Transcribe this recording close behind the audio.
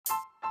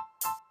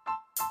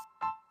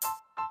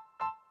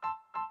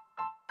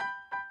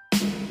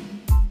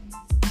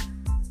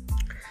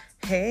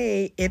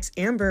Hey, it's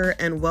Amber,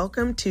 and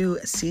welcome to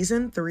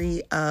season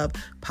 3 of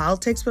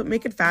Politics But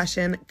Make It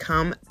Fashion.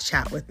 Come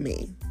chat with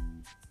me.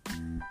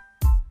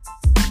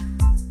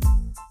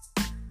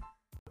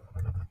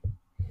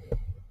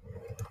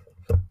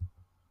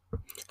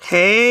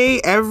 Hey,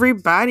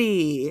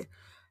 everybody.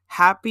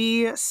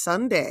 Happy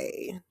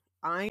Sunday.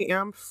 I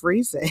am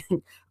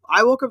freezing.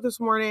 I woke up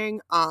this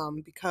morning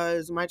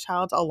because my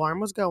child's alarm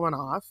was going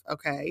off,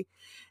 okay,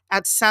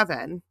 at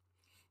 7.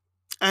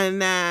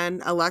 And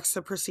then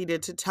Alexa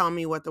proceeded to tell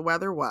me what the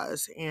weather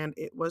was, and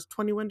it was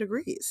 21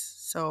 degrees.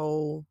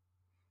 So,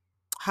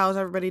 how's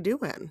everybody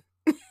doing?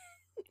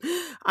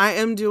 I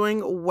am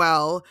doing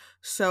well.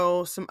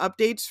 So, some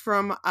updates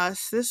from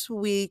us this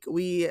week.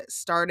 We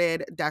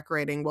started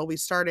decorating. Well, we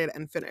started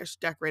and finished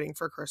decorating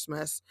for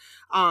Christmas.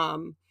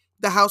 The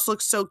house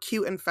looks so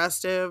cute and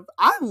festive.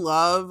 I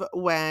love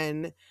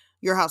when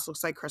your house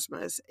looks like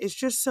Christmas. It's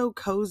just so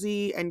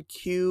cozy and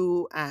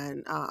cute,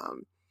 and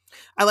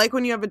I like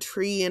when you have a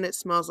tree and it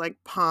smells like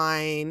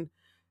pine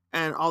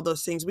and all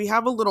those things. We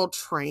have a little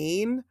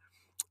train,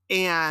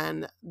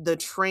 and the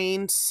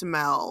train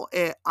smell,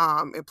 it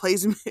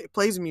plays it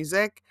plays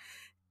music,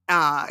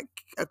 uh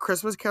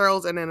Christmas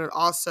carols, and then it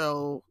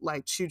also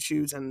like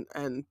choo-choos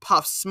and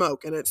puffs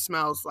smoke, and it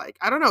smells like,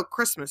 I don't know,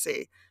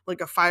 Christmassy,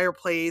 like a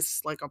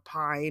fireplace, like a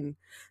pine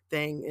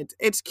thing.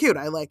 It's cute.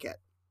 I like it.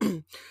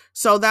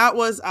 So that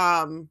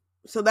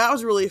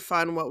was really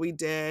fun what we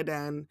did.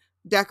 And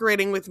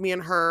decorating with me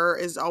and her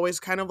is always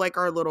kind of like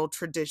our little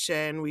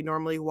tradition. We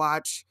normally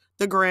watch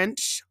The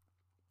Grinch,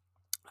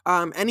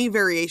 any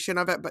variation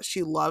of it, but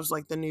she loves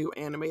like the new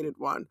animated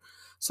one.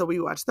 So we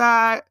watch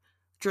that,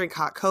 drink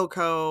hot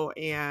cocoa,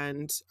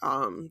 and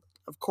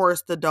of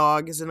course the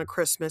dog is in a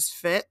Christmas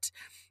fit,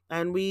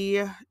 and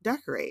we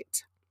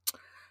decorate.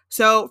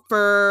 So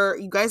for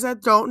you guys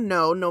that don't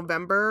know,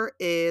 November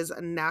is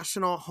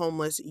National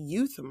Homeless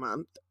Youth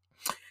Month.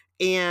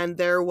 And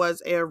there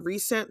was a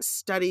recent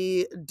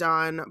study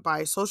done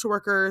by social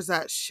workers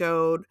that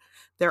showed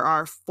there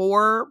are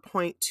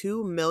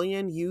 4.2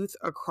 million youth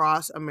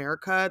across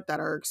America that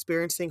are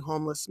experiencing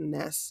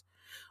homelessness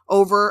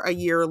over a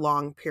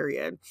year-long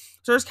period.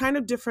 So there's kind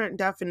of different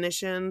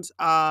definitions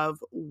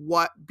of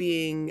what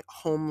being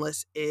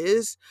homeless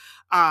is,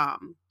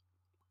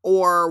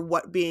 or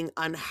what being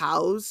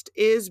unhoused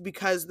is,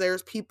 because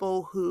there's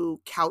people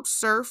who couch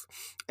surf,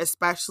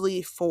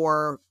 especially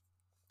for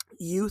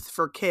youth,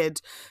 for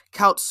kids.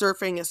 Couch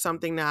surfing is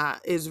something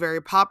that is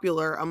very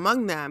popular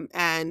among them,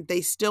 and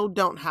they still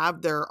don't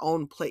have their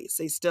own place.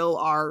 They still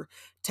are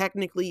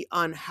technically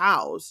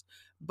unhoused,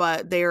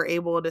 but they are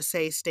able to,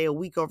 say, stay a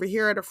week over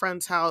here at a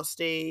friend's house,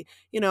 stay,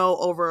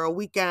 over a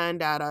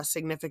weekend at a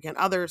significant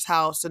other's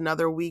house,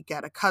 another week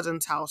at a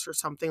cousin's house, or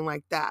something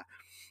like that.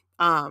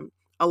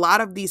 A lot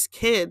of these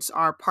kids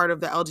are part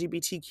of the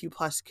LGBTQ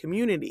plus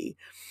community,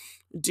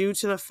 due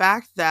to the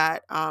fact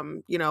that,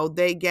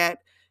 they get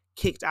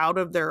kicked out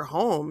of their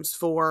homes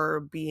for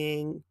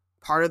being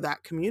part of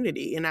that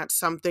community. And that's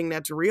something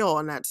that's real,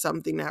 and that's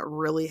something that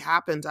really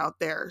happens out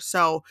there.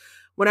 So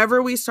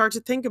whenever we start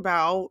to think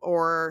about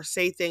or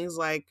say things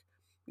like,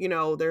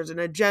 there's an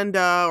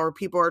agenda or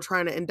people are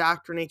trying to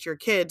indoctrinate your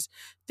kids,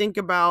 think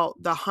about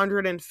the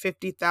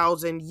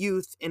 150,000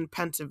 youth in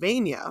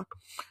Pennsylvania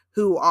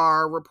who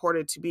are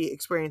reported to be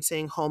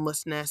experiencing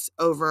homelessness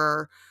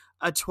over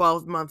a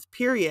 12-month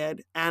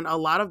period. And a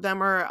lot of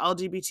them are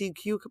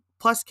LGBTQ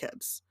plus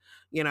kids,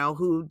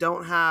 who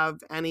don't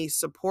have any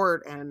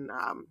support, and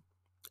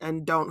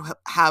don't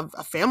have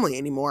a family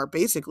anymore,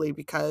 basically,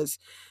 because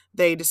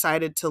they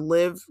decided to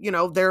live,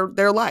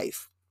 their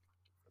life.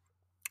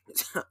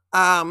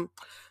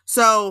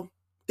 So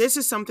this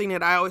is something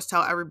that I always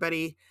tell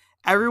everybody.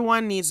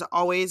 Everyone needs to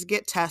always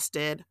get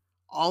tested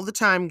all the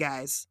time,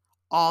 guys.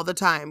 All the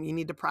time. You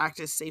need to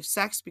practice safe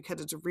sex,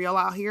 because it's real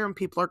out here and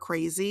people are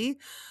crazy.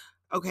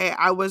 Okay,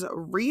 I was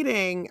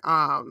reading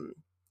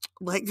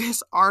like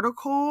this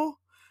article,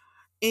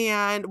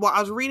 and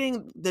I was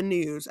reading the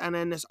news, and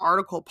then this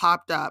article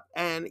popped up,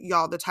 and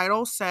y'all, the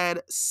title said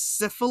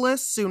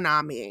Syphilis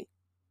Tsunami.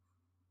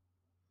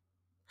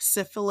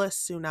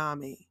 Syphilis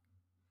Tsunami.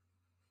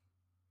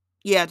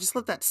 Yeah, just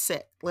let that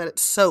sit. Let it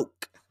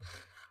soak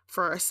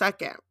for a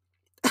second.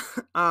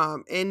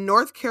 In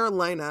North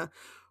Carolina,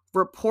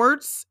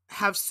 reports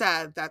have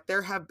said that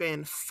there have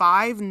been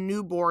 5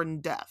 newborn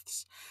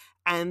deaths,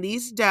 and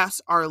these deaths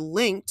are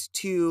linked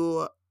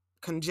to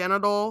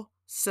congenital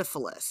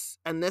syphilis.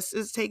 And this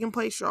is taking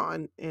place,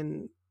 Sean,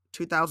 in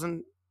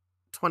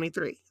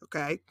 2023,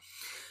 okay?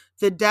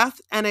 The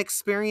deaths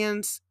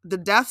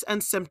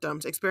and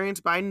symptoms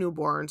experienced by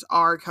newborns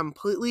are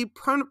completely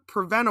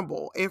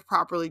preventable if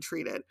properly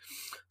treated.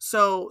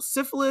 So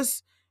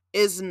syphilis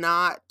is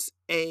not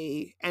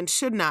and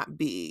should not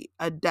be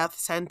a death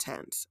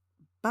sentence,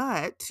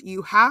 but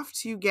you have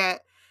to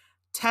get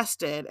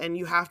tested and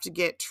you have to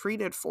get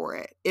treated for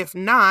it. If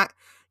not,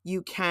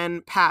 you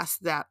can pass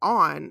that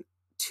on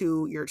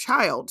to your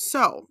child.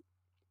 So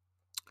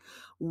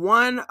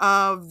one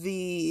of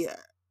the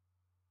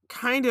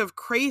kind of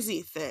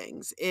crazy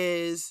things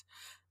is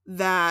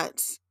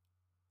that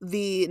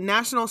the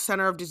National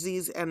Center of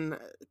Disease and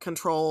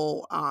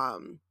Control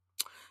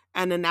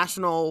and the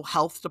National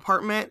Health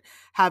Department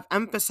have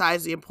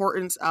emphasized the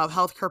importance of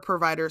healthcare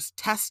providers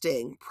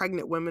testing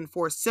pregnant women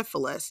for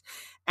syphilis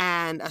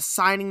and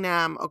assigning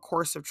them a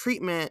course of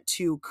treatment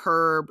to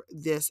curb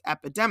this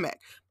epidemic.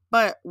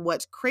 But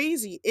what's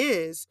crazy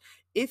is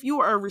if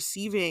you are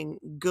receiving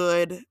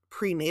good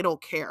prenatal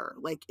care,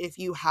 like if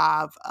you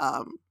have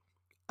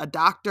a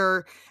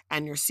doctor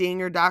and you're seeing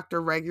your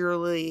doctor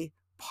regularly,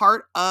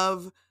 part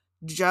of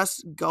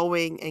just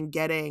going and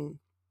getting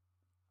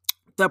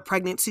the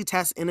pregnancy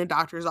test in a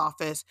doctor's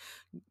office,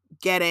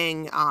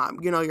 getting,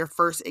 your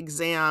first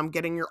exam,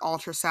 getting your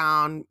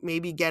ultrasound,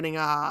 maybe getting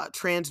a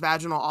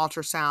transvaginal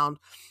ultrasound,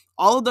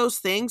 all of those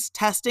things,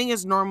 testing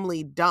is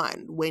normally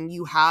done when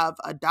you have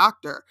a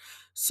doctor.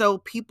 So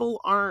people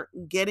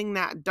aren't getting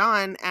that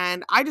done.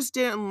 And I just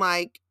didn't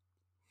like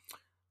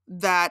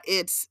that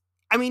yes,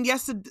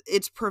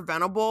 it's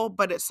preventable,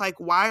 but it's like,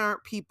 why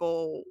aren't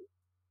people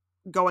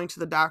going to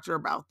the doctor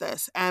about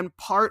this? And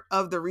part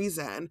of the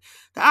reason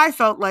that I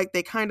felt like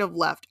they kind of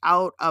left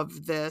out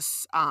of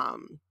this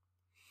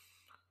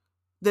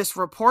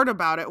report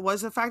about it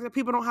was the fact that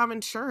people don't have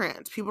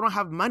insurance, people don't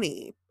have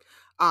money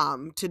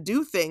to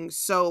do things,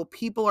 so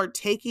people are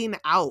taking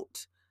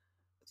out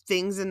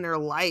things in their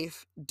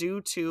life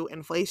due to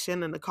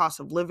inflation and the cost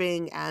of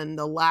living and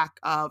the lack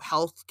of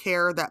health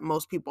care that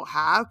most people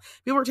have.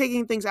 People are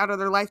taking things out of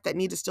their life that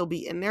need to still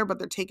be in there, but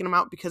they're taking them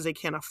out because they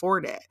can't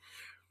afford it.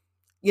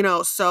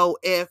 So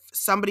if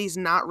somebody's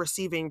not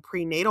receiving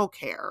prenatal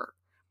care,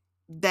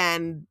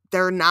 then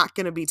they're not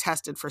going to be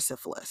tested for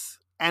syphilis.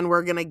 And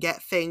we're going to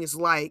get things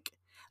like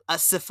a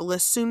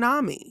syphilis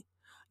tsunami,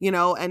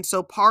 and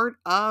so part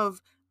of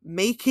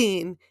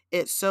making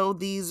it so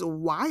these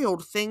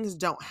wild things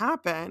don't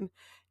happen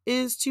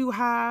is to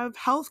have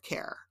health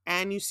care.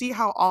 And you see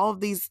how all of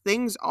these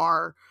things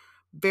are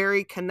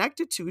very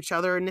connected to each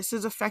other. And this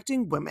is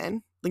affecting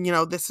women.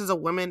 This is a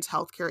women's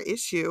healthcare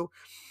issue.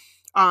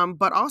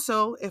 But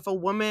also, if a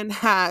woman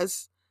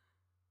has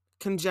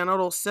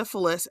congenital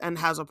syphilis and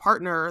has a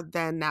partner,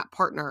 then that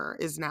partner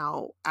is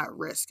now at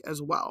risk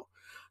as well.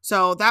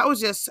 So that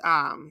was just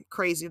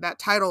crazy. That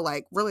title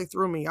like really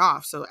threw me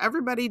off. So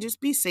everybody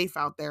just be safe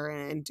out there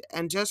and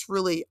just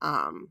really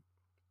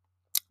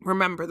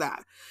remember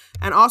that.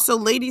 And also,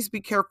 ladies,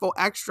 be careful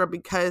extra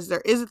because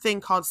there is a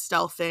thing called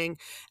stealthing.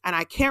 And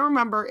I can't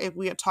remember if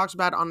we had talked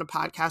about it on the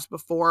podcast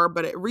before,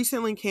 but it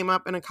recently came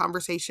up in a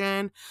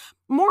conversation,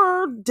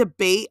 more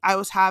debate I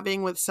was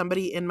having with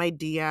somebody in my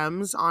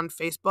DMs on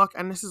Facebook.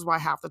 And this is why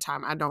half the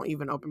time I don't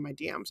even open my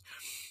DMs.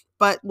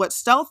 But what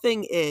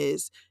stealthing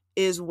is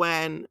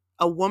when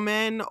a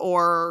woman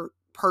or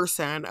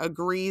person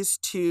agrees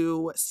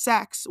to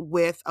sex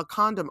with a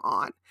condom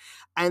on.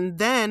 And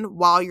then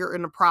while you're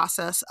in the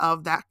process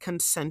of that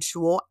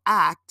consensual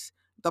act,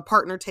 the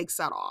partner takes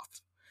that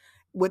off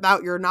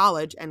without your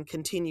knowledge and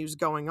continues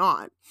going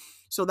on.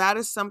 So that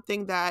is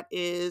something that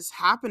is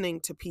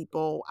happening to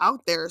people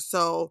out there.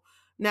 So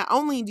not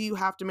only do you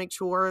have to make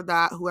sure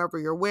that whoever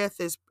you're with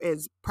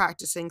is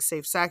practicing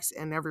safe sex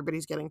and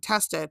everybody's getting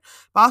tested,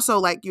 but also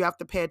like you have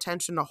to pay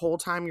attention the whole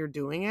time you're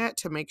doing it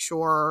to make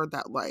sure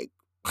that like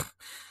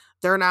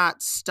they're not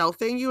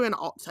stealthing you and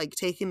like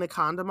taking the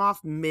condom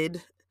off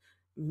mid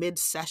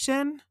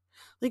session.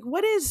 Like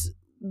what is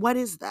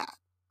that?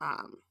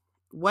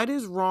 What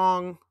is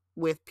wrong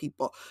with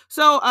people?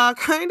 So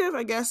kind of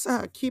I guess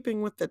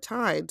keeping with the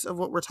tides of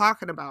what we're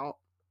talking about,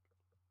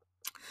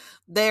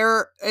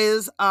 there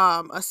is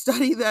a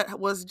study that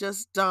was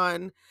just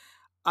done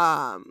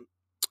um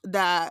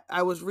that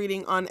I was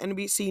reading on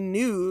NBC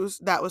News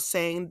that was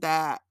saying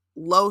that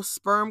low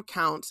sperm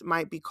counts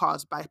might be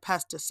caused by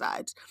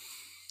pesticides.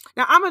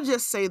 Now, I'm going to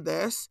just say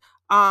this.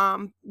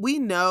 We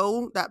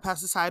know that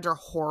pesticides are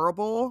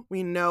horrible.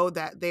 We know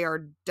that they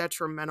are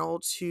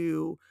detrimental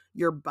to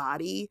your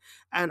body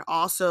and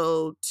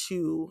also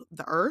to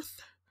the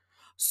earth.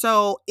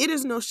 So it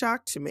is no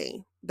shock to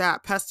me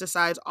that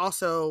pesticides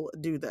also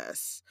do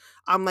this.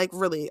 I'm like,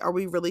 really? Are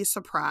we really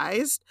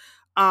surprised?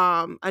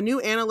 A new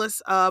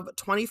analysis of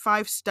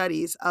 25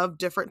 studies of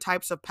different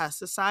types of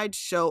pesticides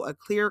show a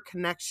clear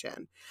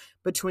connection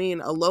between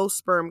a low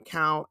sperm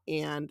count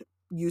and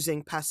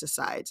using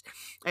pesticides.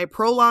 A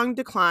prolonged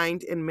decline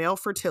in male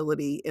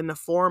fertility in the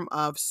form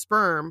of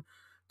sperm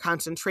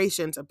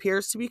concentrations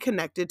appears to be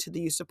connected to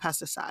the use of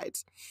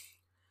pesticides.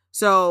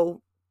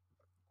 So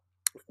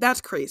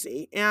that's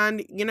crazy.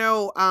 And,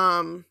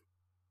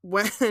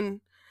 when,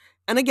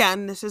 and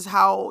again, this is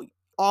how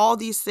all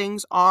these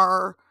things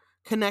are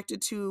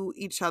connected to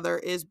each other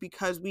is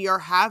because we are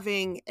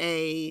having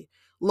a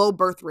low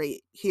birth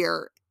rate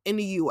here in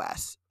the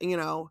US,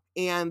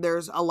 and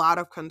there's a lot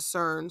of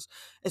concerns,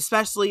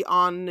 especially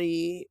on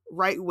the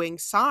right wing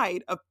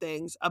side of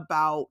things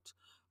about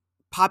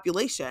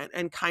population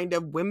and kind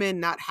of women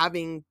not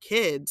having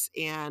kids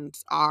and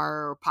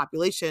our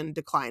population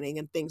declining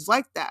and things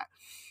like that.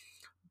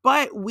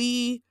 But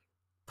we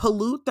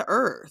pollute the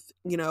earth,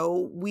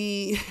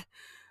 we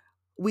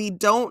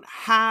don't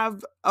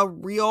have a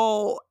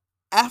real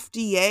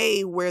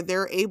FDA where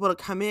they're able to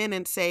come in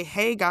and say,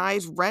 hey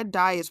guys, red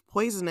dye is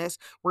poisonous.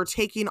 We're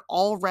taking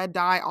all red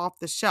dye off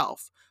the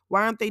shelf.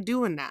 Why aren't they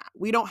doing that?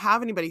 We don't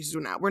have anybody who's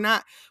doing that.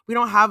 We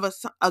don't have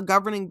a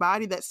governing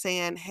body that's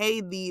saying,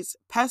 hey, these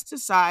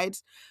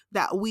pesticides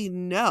that we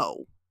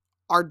know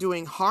are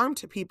doing harm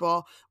to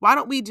people, why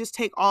don't we just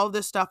take all of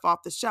this stuff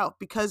off the shelf?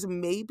 Because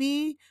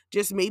maybe,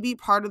 just maybe,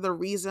 part of the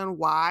reason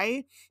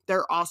why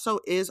there also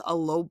is a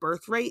low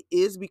birth rate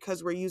is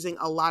because we're using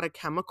a lot of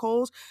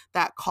chemicals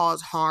that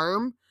cause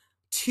harm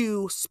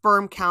to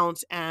sperm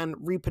counts and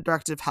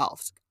reproductive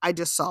health. I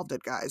just solved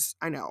it, guys.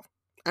 I know.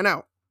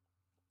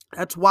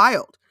 That's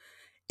wild.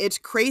 It's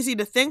crazy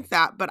to think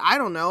that, but I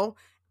don't know.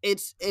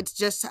 It's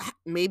just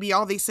maybe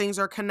all these things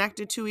are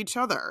connected to each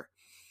other.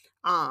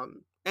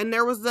 And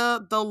there was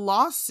the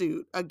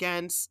lawsuit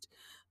against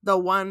the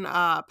one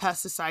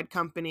pesticide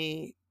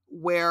company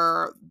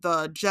where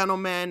the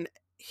gentleman,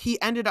 he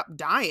ended up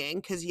dying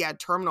because he had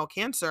terminal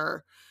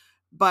cancer,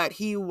 but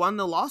he won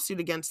the lawsuit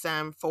against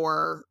them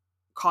for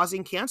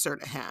causing cancer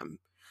to him.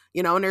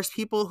 And there's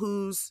people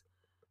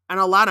and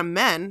a lot of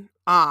men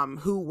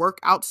who work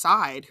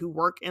outside, who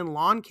work in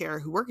lawn care,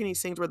 who work in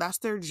these things where that's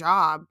their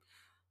job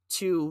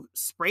to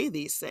spray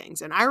these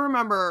things. And I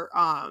remember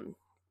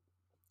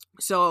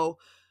so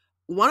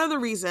one of the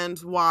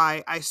reasons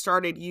why I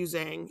started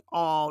using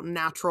all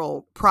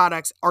natural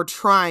products, or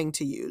trying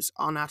to use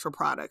all natural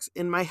products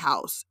in my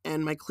house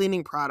and my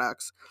cleaning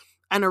products,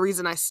 and the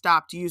reason I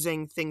stopped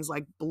using things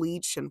like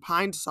bleach and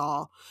Pine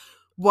Sol,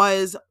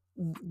 was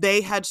they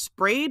had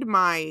sprayed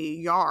my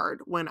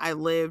yard when I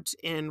lived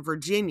in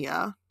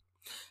Virginia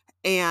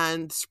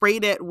and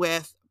sprayed it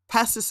with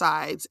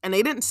pesticides, and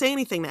they didn't say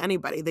anything to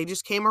anybody. They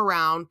just came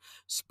around,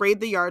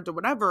 sprayed the yard or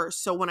whatever.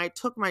 So when I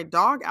took my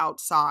dog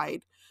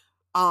outside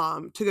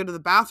to go to the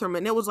bathroom,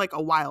 and it was like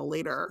a while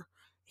later,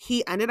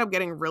 he ended up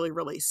getting really,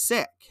 really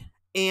sick.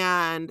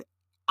 And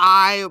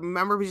I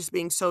remember just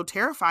being so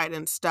terrified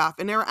and stuff.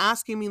 And they were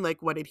asking me,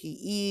 like, what did he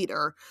eat,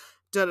 or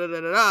da da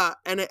da da da.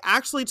 And it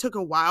actually took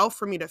a while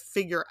for me to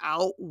figure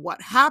out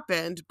what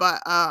happened.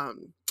 But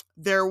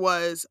there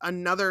was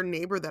another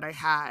neighbor that I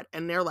had,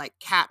 and their like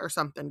cat or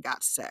something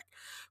got sick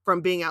from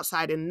being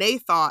outside, and they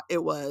thought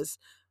it was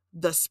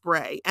the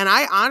spray. And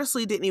I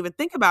honestly didn't even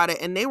think about it.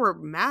 And they were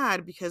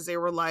mad because they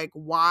were like,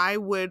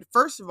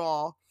 first of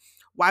all,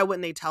 why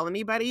wouldn't they tell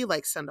anybody?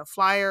 Like, send a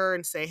flyer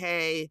and say,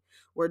 hey,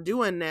 we're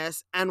doing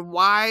this. And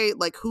why,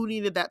 like, who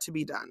needed that to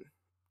be done?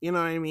 You know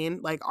what I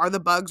mean? Like, are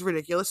the bugs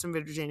ridiculous in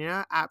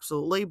Virginia?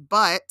 Absolutely.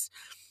 But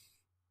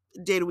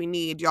did we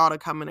need y'all to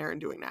come in there and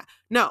doing that?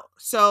 No.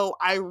 So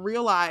I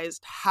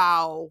realized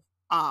how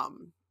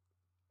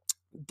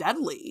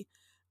deadly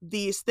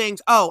these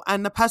things. Oh,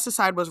 and the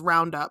pesticide was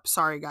Roundup.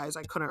 Sorry, guys.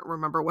 I couldn't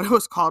remember what it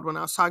was called when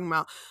I was talking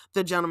about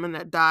the gentleman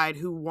that died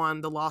who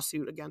won the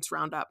lawsuit against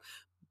Roundup.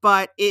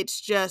 But it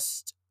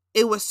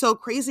was so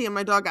crazy, and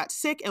my dog got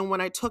sick. And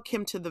when I took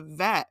him to the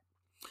vet,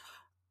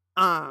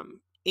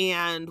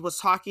 and was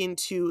talking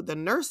to the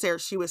nurse there,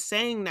 she was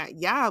saying that,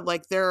 yeah,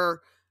 like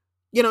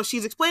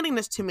she's explaining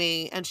this to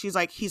me, and she's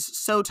like, he's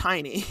so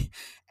tiny,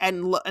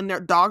 and their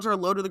dogs are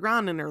low to the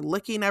ground, and they're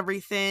licking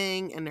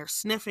everything, and they're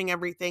sniffing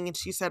everything. And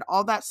she said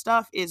all that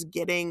stuff is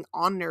getting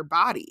on their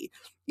body,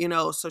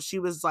 so she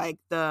was like,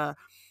 the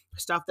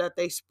stuff that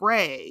they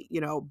spray,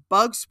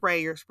 bug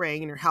spray you're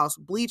spraying in your house,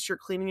 bleach you're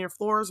cleaning your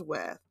floors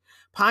with,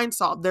 Pine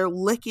Sol, they're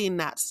licking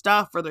that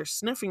stuff, or they're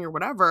sniffing or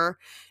whatever.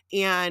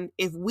 And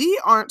if we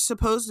aren't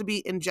supposed to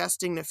be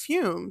ingesting the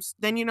fumes,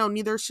 then,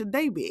 neither should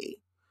they be.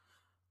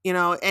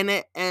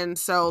 And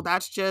so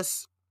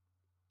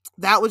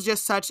that was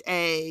just such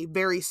a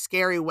very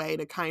scary way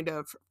to kind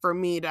of, for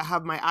me to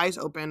have my eyes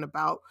open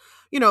about,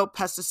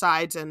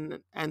 pesticides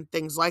and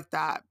things like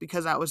that,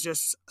 because that was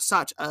just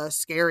such a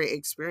scary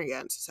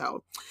experience.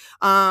 So,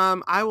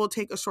 I will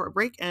take a short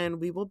break, and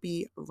we will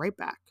be right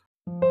back.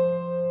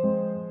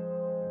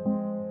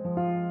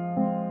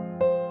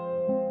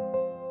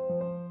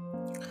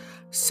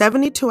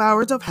 "72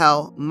 Hours of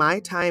Hell,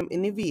 My Time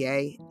in the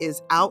VA"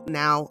 is out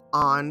now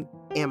on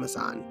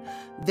Amazon.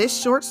 This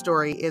short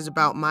story is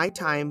about my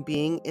time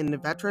being in the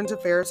Veterans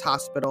Affairs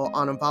Hospital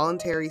on a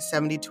voluntary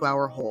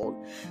 72-hour hold.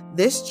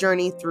 This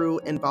journey through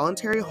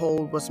involuntary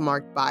hold was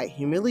marked by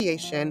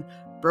humiliation,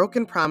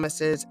 broken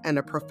promises, and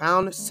a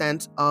profound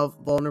sense of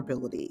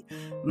vulnerability.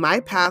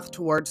 My path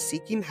towards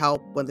seeking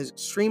help was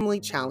extremely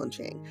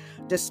challenging.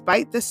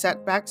 Despite the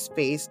setbacks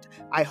faced,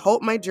 I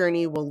hope my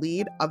journey will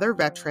lead other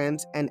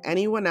veterans and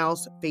anyone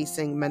else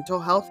facing mental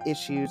health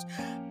issues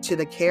to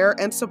the care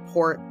and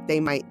support they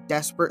might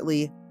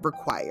desperately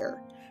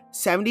require.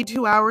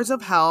 72 Hours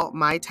of Hell,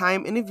 My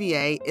Time in the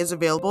VA is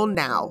available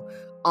now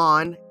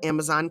on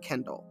Amazon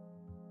Kindle.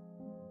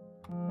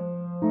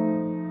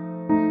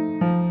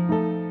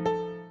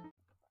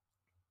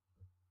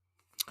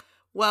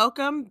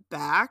 Welcome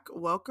back,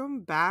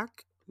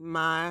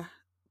 my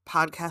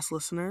podcast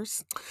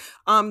listeners.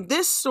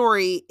 This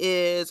story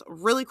is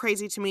really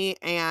crazy to me,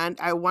 and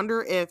I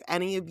wonder if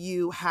any of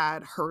you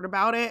had heard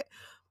about it,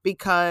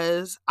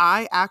 because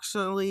I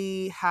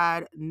actually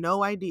had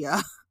no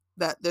idea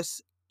that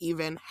this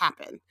even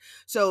happen.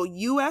 So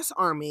U.S.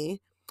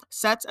 Army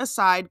sets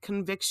aside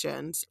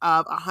convictions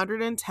of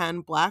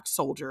 110 black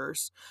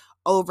soldiers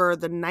over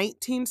the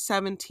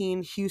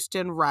 1917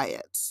 Houston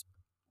riots.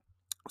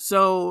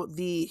 So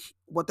the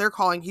what they're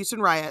calling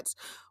Houston riots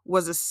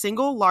was the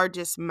single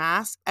largest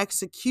mass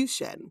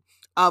execution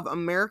of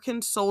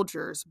American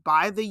soldiers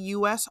by the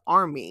US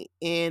Army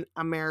in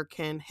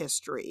American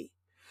history.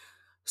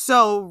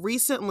 So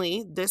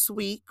recently, this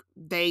week,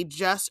 they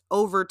just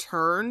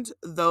overturned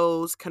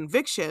those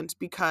convictions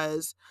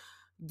because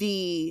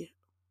the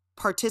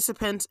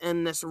participants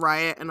in this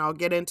riot, and I'll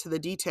get into the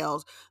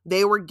details,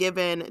 they were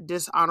given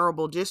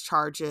dishonorable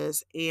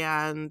discharges,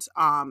 and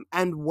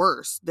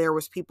worse, there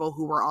was people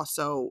who were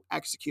also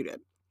executed.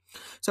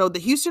 So the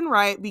Houston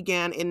riot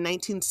began in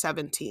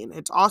 1917.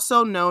 It's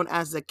also known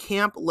as the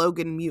Camp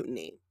Logan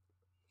Mutiny.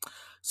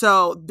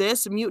 So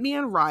this mutiny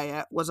and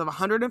riot was of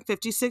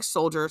 156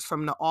 soldiers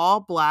from the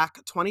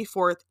all-black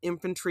 24th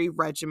Infantry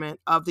Regiment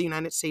of the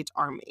United States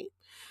Army.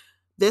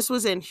 This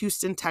was in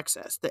Houston,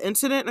 Texas. The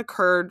incident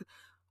occurred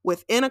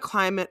within a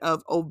climate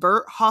of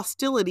overt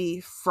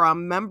hostility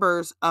from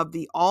members of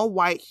the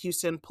all-white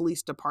Houston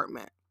Police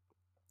Department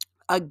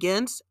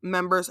against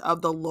members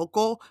of the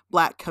local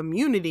black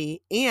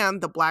community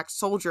and the black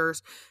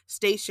soldiers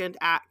stationed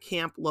at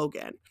Camp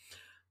Logan.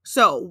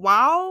 So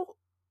while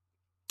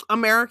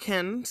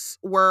Americans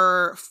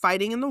were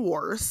fighting in the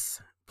wars,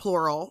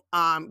 plural,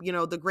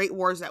 the great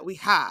wars that we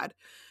had,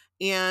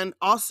 and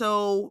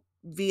also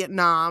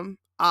Vietnam,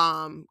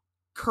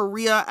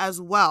 Korea as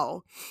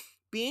well,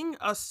 being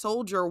a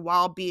soldier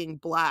while being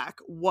black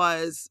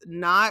was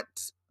not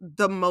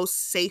the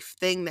most safe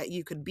thing that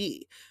you could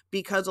be,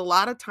 because a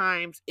lot of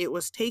times it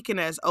was taken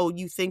as, oh,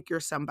 you think you're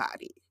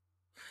somebody.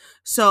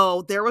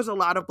 So there was a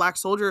lot of black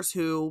soldiers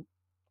who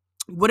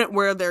wouldn't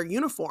wear their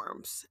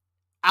uniforms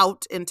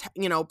out and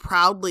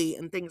proudly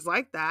and things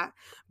like that,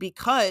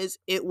 because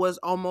it was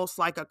almost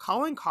like a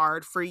calling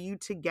card for you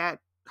to get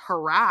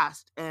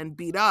harassed and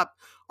beat up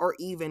or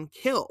even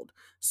killed.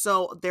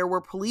 So there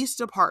were police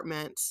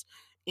departments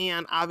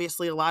and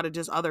obviously a lot of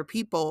just other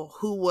people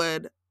who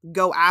would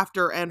go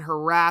after and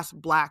harass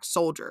black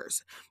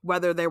soldiers,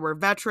 whether they were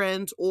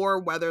veterans or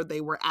whether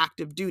they were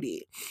active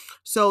duty.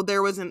 So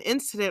there was an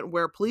incident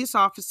where police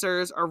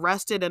officers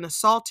arrested and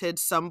assaulted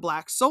some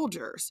black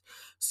soldiers.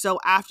 So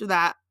after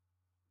that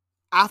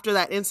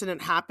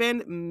incident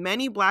happened,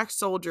 many black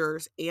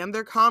soldiers and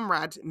their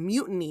comrades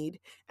mutinied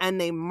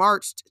and they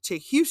marched to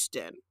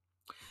Houston.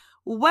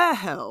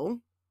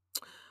 Well,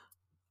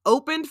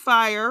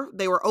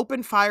 they were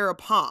opened fire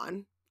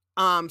upon.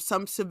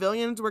 Some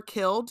civilians were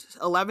killed,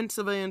 11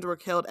 civilians were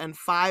killed, and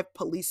 5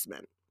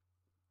 policemen.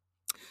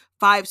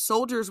 5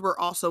 soldiers were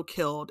also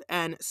killed,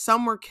 and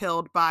some were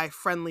killed by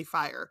friendly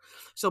fire.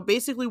 So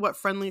basically what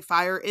friendly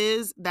fire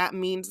is, that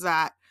means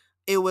that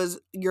it was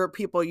your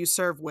people you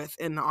serve with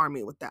in the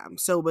army with them.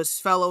 So it was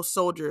fellow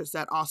soldiers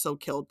that also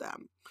killed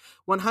them.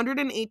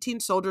 118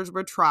 soldiers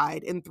were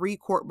tried in 3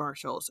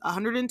 court-martials.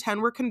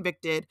 110 were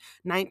convicted,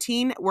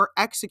 19 were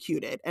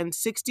executed, and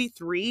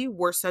 63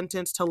 were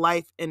sentenced to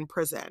life in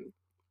prison.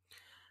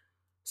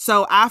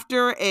 So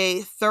after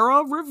a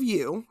thorough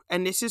review,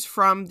 and this is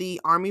from the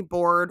Army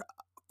Board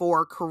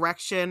for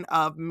Correction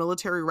of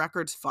Military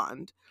Records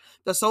Fund,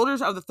 the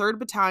soldiers of the 3rd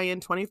Battalion,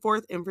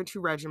 24th Infantry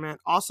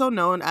Regiment, also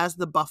known as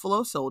the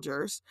Buffalo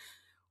Soldiers,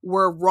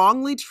 were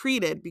wrongly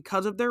treated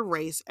because of their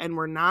race and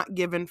were not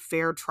given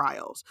fair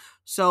trials.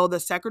 So the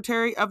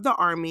Secretary of the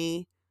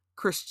Army,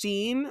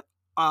 Christine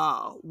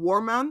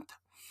Warmonth,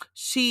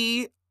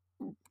 she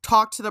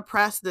talked to the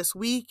press this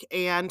week,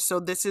 and so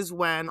this is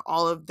when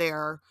all of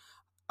their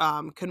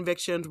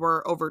convictions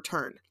were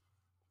overturned.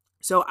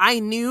 So I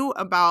knew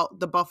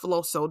about the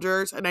Buffalo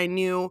Soldiers and I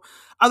knew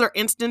other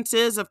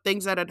instances of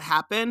things that had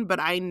happened, but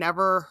I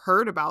never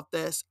heard about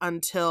this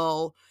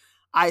until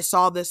I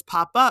saw this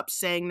pop up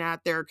saying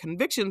that their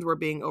convictions were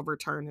being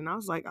overturned. And I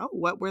was like, oh,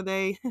 what were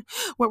they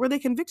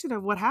convicted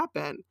of? What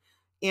happened?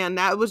 And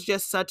that was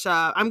just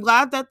I'm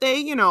glad that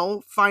they,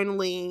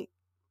 finally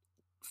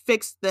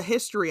fixed the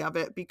history of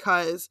it,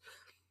 because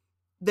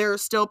there are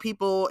still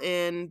people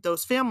in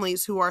those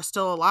families who are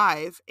still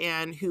alive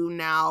and who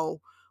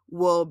now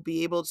will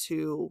be able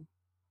to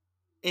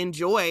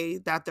enjoy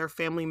that their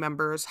family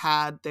members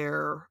had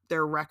their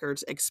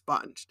records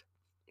expunged.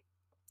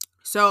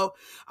 So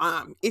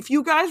if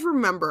you guys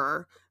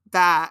remember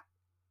that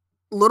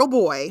little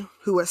boy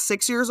who was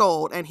 6 years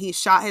old and he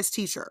shot his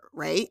teacher,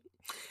 right?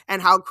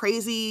 And how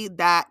crazy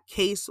that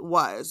case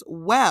was.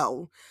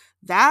 Well,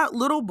 that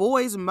little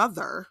boy's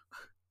mother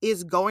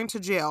is going to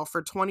jail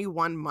for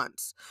 21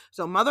 months.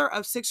 So mother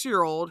of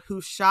 6-year-old who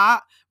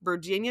shot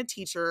Virginia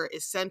teacher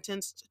is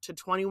sentenced to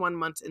 21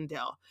 months in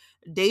jail.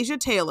 Deja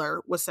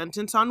Taylor was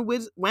sentenced on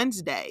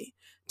Wednesday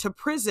to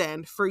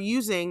prison for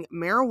using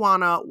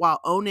marijuana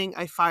while owning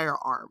a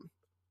firearm.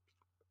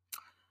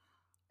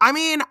 I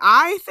mean,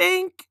 I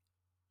think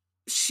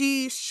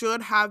she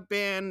should have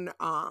been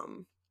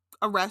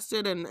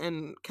arrested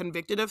and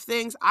convicted of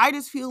things. I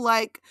just feel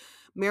like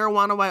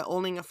marijuana while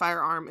owning a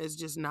firearm is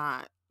just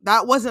not,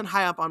 that wasn't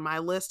high up on my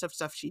list of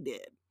stuff she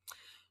did.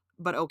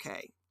 but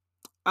okay.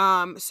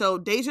 So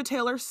Deja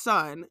Taylor's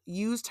son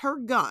used her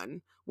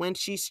gun when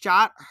she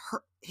shot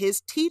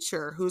his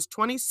teacher, who's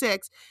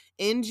 26,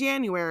 in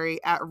January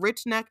at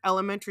Rich Neck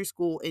Elementary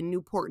School in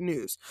Newport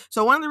News.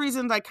 So one of the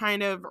reasons I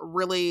kind of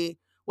really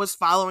was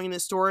following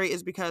this story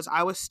is because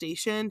I was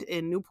stationed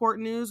in Newport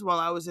News while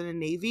I was in the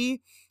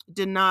Navy.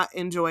 Did not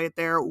enjoy it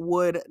there.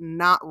 Would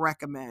not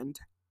recommend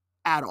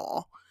at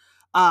all.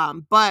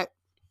 But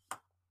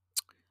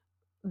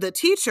the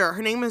teacher,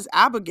 her name is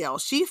Abigail,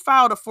 she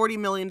filed a $40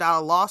 million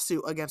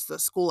lawsuit against the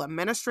school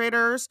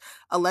administrators,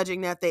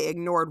 alleging that they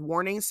ignored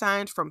warning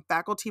signs from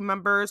faculty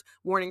members,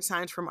 warning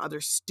signs from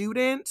other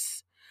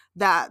students,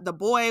 that the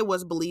boy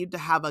was believed to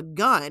have a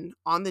gun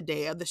on the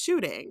day of the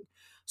shooting.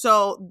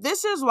 So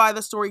this is why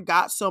the story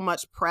got so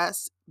much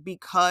press,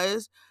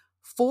 because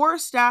 4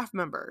 staff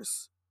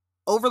members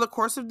over the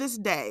course of this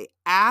day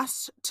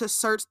asked to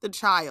search the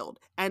child,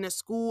 and the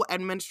school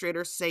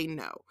administrators say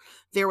no.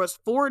 There was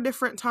 4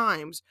 different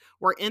times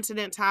where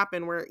incidents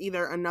happened where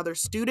either another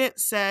student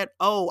said,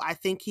 oh, I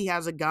think he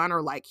has a gun,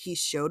 or like, he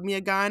showed me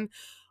a gun,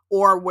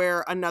 or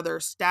where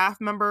another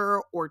staff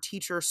member or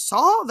teacher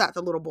saw that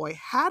the little boy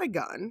had a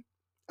gun.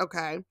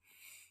 Okay.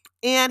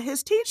 And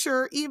his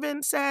teacher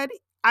even said,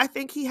 I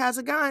think he has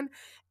a gun,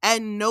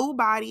 and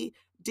nobody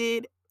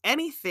did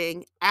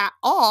anything at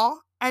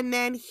all. And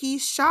then he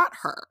shot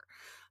her.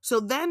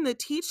 So then the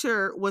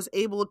teacher was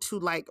able to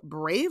like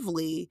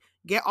bravely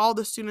get all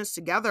the students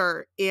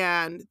together,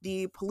 and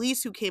the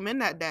police who came in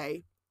that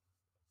day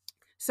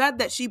said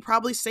that she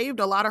probably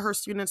saved a lot of her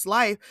students'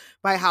 life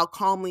by how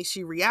calmly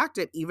she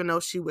reacted, even though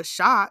she was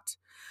shot,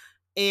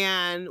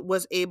 and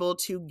was able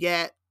to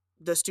get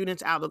the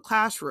students out of the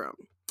classroom.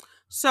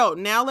 So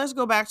now let's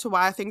go back to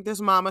why I think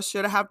this mama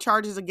should have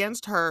charges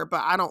against her,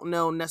 but I don't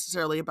know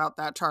necessarily about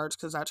that charge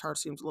because that charge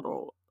seems a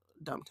little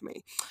dumb to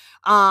me.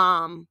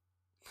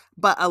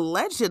 But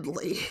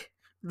allegedly,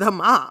 the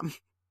mom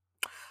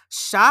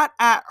shot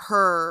at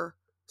her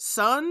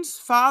son's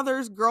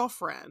father's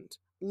girlfriend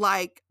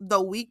like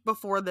the week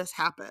before this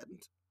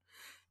happened.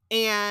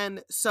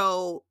 And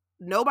so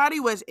nobody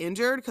was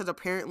injured because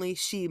apparently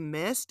she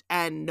missed,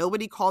 and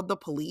nobody called the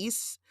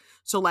police.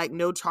 So like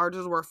no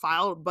charges were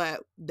filed,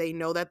 but they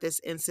know that this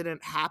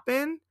incident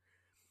happened.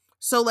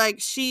 So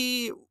like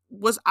she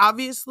was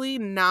obviously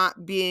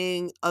not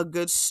being a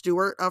good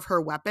steward of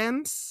her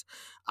weapons,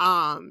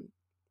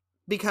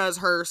 because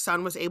her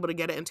son was able to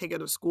get it and take it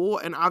to school.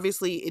 And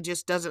obviously it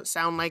just doesn't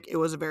sound like it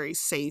was a very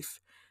safe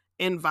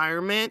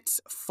environment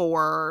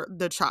for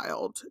the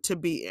child to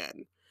be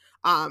in.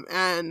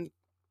 And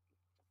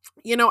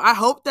you know, I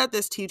hope that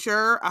this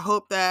teacher, I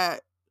hope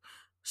that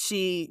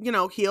she, you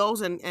know,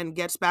 heals and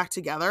gets back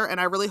together. And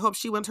I really hope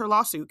she wins her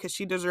lawsuit, because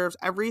she deserves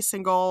every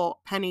single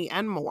penny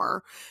and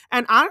more.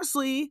 And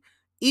honestly,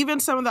 even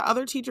some of the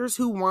other teachers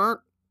who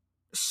weren't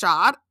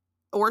shot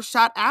or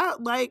shot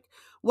at, like,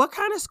 what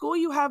kind of school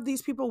you have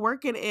these people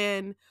working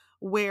in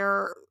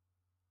where,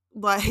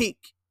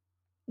 like,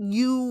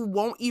 you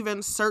won't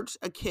even search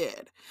a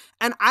kid?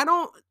 And I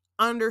don't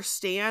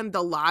understand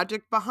the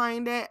logic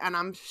behind it. And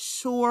I'm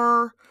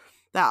sure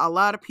that a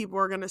lot of people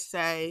are going to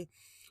say,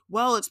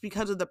 well, it's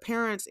because of the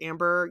parents,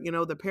 Amber. You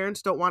know, the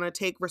parents don't want to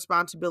take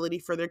responsibility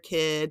for their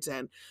kids,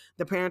 and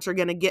the parents are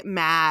going to get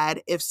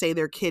mad if, say,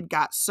 their kid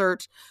got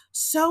searched.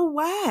 So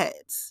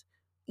what?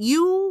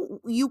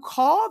 You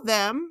call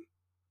them,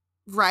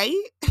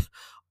 right?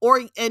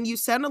 And you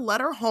send a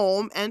letter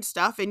home and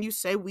stuff, and you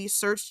say, we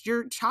searched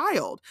your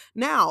child.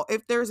 Now,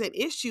 if there's an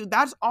issue,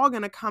 that's all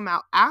going to come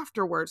out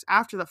afterwards,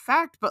 after the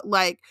fact. But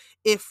like,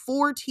 if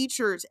 4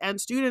 teachers and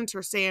students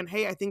are saying,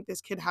 hey, I think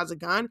this kid has a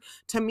gun,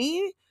 to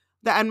me,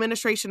 the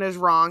administration is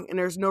wrong, and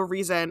there's no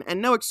reason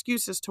and no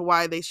excuse as to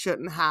why they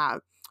shouldn't have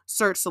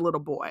searched the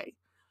little boy.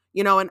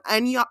 You know,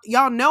 and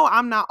y'all know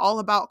I'm not all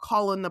about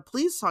calling the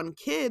police on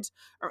kids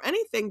or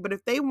anything, but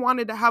if they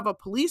wanted to have a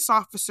police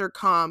officer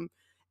come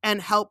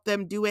and help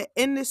them do it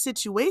in this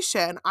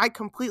situation, I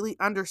completely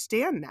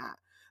understand that.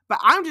 But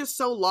I'm just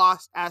so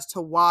lost as to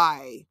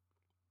why,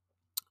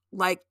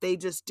 like, they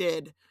just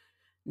did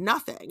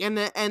nothing. And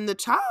the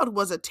child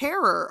was a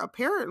terror,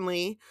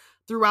 apparently,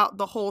 throughout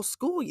the whole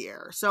school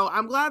year. So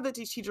I'm glad that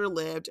the teacher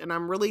lived, and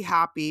I'm really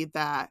happy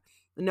that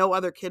no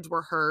other kids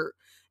were hurt,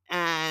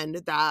 and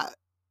that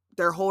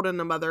they're holding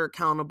the mother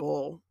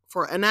accountable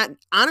for, and that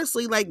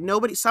honestly, like,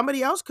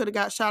 somebody else could have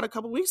got shot a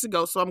couple weeks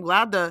ago. So I'm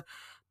glad the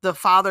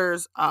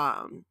father's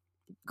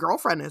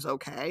girlfriend is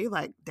okay.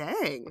 Like,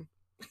 dang.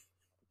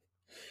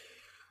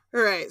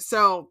 All right.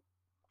 So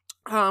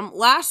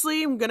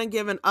lastly, I'm going to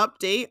give an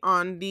update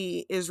on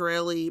the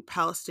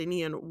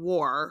Israeli-Palestinian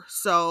war.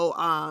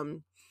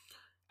 So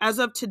as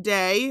of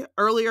today,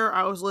 earlier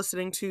I was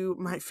listening to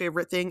my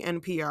favorite thing,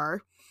 NPR.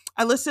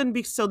 I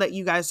listened so that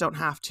you guys don't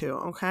have to,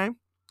 okay?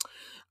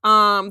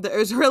 The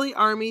Israeli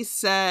army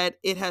said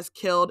it has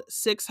killed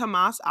 6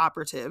 Hamas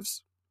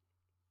operatives.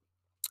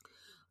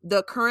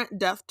 The current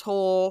death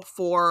toll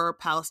for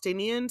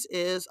Palestinians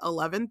is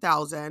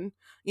 11,000.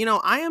 You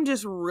know, I am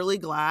just really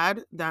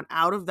glad that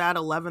out of that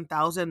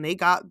 11,000, they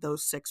got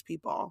those 6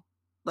 people.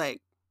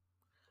 Like,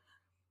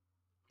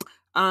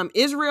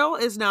 Israel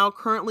is now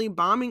currently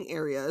bombing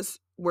areas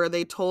where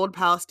they told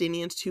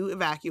Palestinians to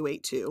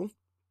evacuate to.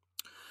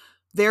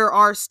 There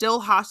are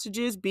still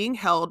hostages being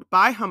held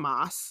by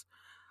Hamas.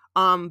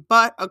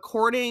 But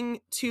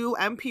according to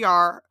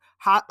NPR,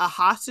 a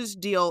hostage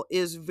deal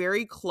is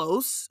very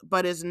close,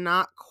 but is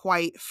not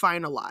quite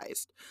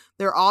finalized.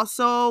 They're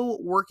also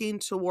working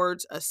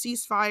towards a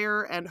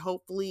ceasefire, and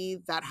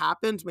hopefully that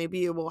happens.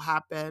 Maybe it will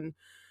happen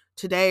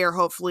today or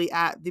hopefully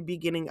at the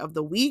beginning of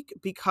the week,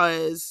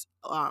 because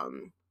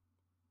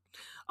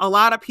a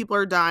lot of people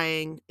are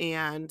dying,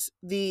 and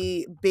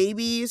the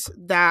babies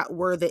that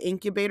were the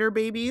incubator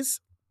babies,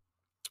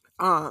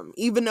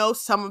 even though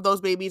some of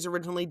those babies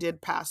originally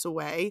did pass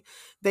away,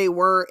 they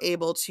were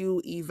able to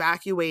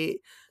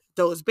evacuate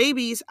those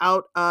babies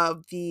out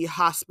of the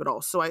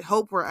hospital. So I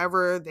hope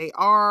wherever they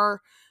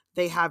are,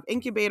 they have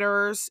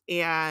incubators.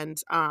 And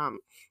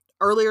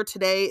earlier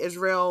today,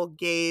 Israel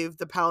gave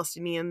the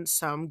Palestinians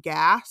some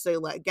gas. They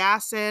let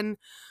gas in.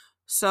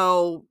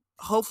 So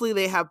hopefully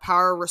they have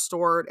power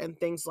restored and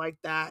things like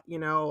that.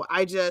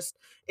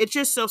 It's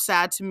just so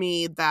sad to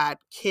me that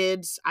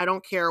kids, I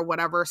don't care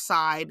whatever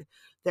side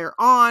they're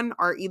on,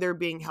 are either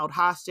being held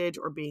hostage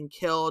or being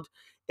killed.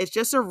 It's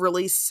just a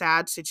really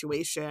sad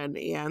situation,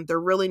 and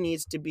there really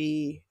needs to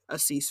be a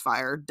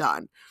ceasefire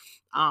done.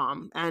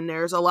 And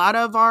there's a lot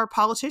of our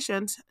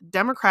politicians,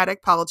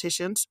 Democratic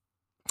politicians,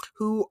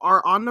 who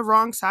are on the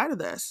wrong side of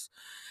this.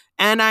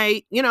 And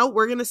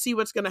we're going to see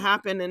what's going to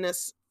happen in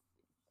this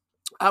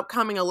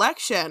upcoming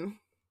election,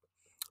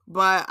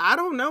 but I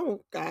don't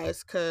know,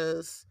 guys,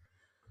 because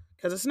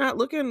it's not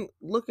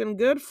looking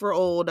good for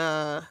old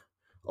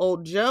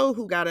Joe,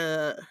 who got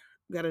a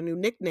new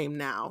nickname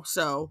now.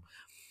 So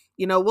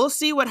we'll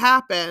see what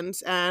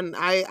happens, and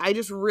I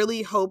just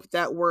really hope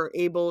that we're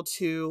able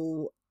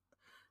to,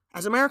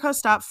 as America,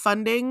 stop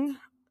funding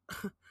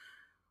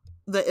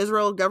the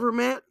Israel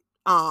government.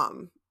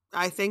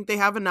 I think they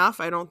have enough.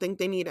 I don't think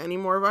they need any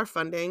more of our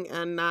funding,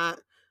 and that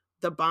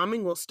the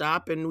bombing will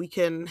stop and we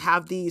can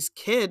have these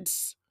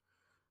kids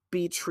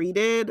be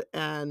treated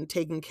and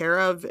taken care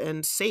of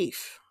and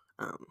safe.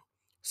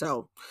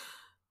 So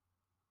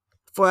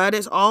that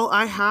is all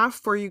I have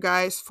for you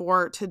guys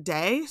for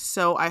today.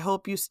 So I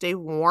hope you stay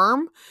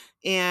warm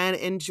and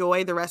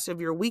enjoy the rest of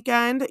your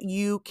weekend.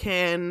 You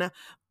can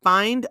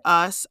find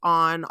us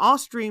on all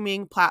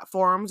streaming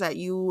platforms that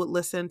you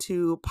listen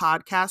to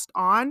podcast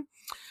on.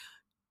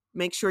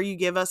 Make sure you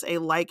give us a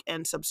like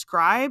and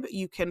subscribe.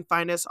 You can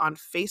find us on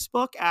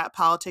Facebook at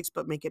Politics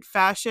But Make It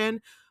Fashion.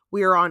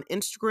 We are on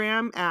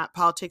Instagram at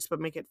Politics But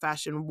Make It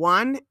Fashion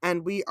 1.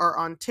 And we are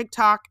on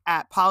TikTok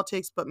at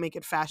Politics But Make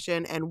It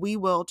Fashion. And we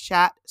will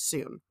chat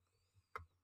soon.